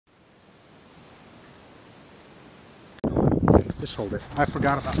Just hold it. I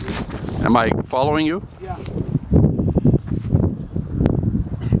forgot about you. Am I following you? Yeah.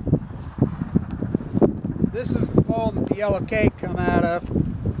 This is the bowl that the yellow cake come out of.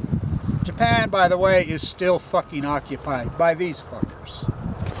 Japan, by the way, is still fucking occupied by these fuckers.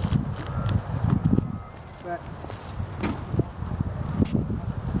 But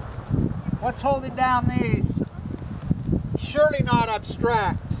what's holding down these? Surely not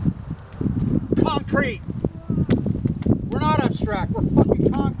abstract. Concrete. We're not abstract, we're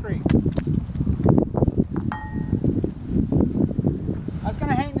fucking concrete. I was going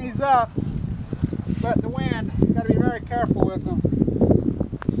to hang these up, but the wind, you've got to be very careful with them.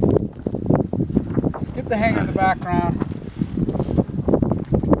 Get the hanger in the background.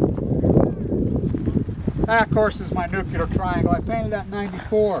 That, of course, is my nuclear triangle. I painted that in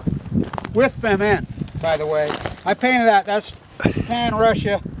 '94 with them in, by the way. I painted that. That's Japan,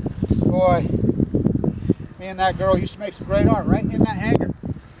 Russia. Boy, me and that girl used to make some great art right in that hanger.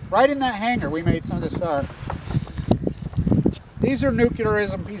 Right in that hanger we made some of this art. These are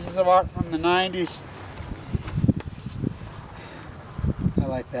nUCLEARISM pieces of art from the 90s. I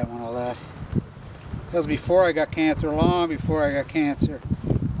like that one a lot. That was before I got cancer, long before I got cancer.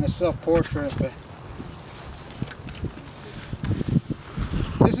 My self-portrait. But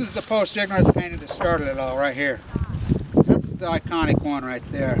this is the post-ignorance painting that started it all right here. That's the iconic one right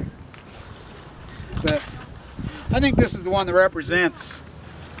there. But I think this is the one that represents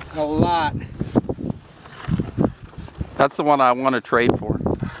a lot. That's the one I want to trade for.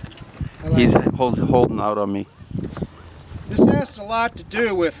 He's holding out on me. This has a lot to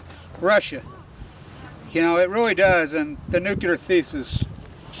do with Russia. You know, it really does, and the nuclear thesis.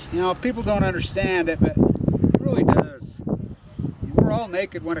 You know, people don't understand it, but it really does. We're all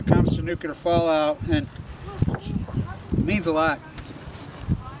naked when it comes to nuclear fallout, and it means a lot.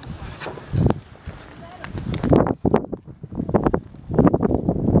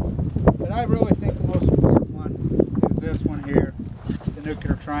 But I really think the most important one is this one here, the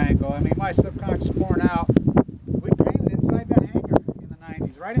nuclear triangle. I mean, my subconscious pouring out. We painted inside that hangar in the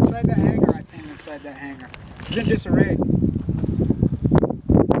 90s. Right inside that hangar, I painted inside that hangar. It's in disarray.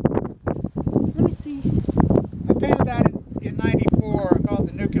 Let me see. I painted that in '94. I called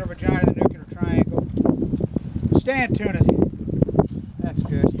it the nuclear vagina, the nuclear triangle. Stay tuned.